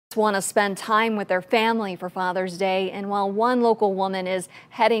Want to spend time with their family for Father's Day, and while one local woman is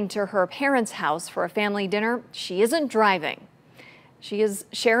heading to her parents' house for a family dinner, she isn't driving.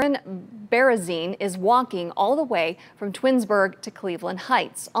 Sharon Barazine is walking all the way from Twinsburg to Cleveland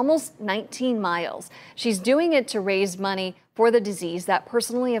Heights, almost 19 miles. She's doing it to raise money for the disease that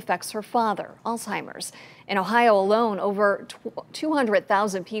personally affects her father, Alzheimer's. In Ohio alone, over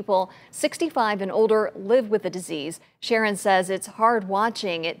 200,000 people 65 and older live with the disease. Sharon says it's hard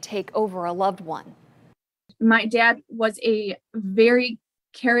watching it take over a loved one. My dad was a very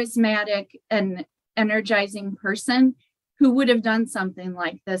charismatic and energizing person who would have done something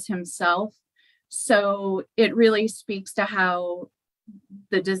like this himself. So it really speaks to how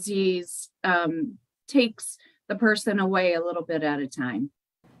the disease takes the person away a little bit at a time.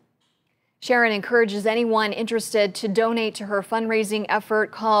 Sharon encourages anyone interested to donate to her fundraising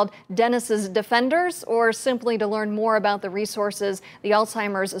effort called Dennis's Defenders, or simply to learn more about the resources the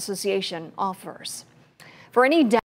Alzheimer's Association offers. For any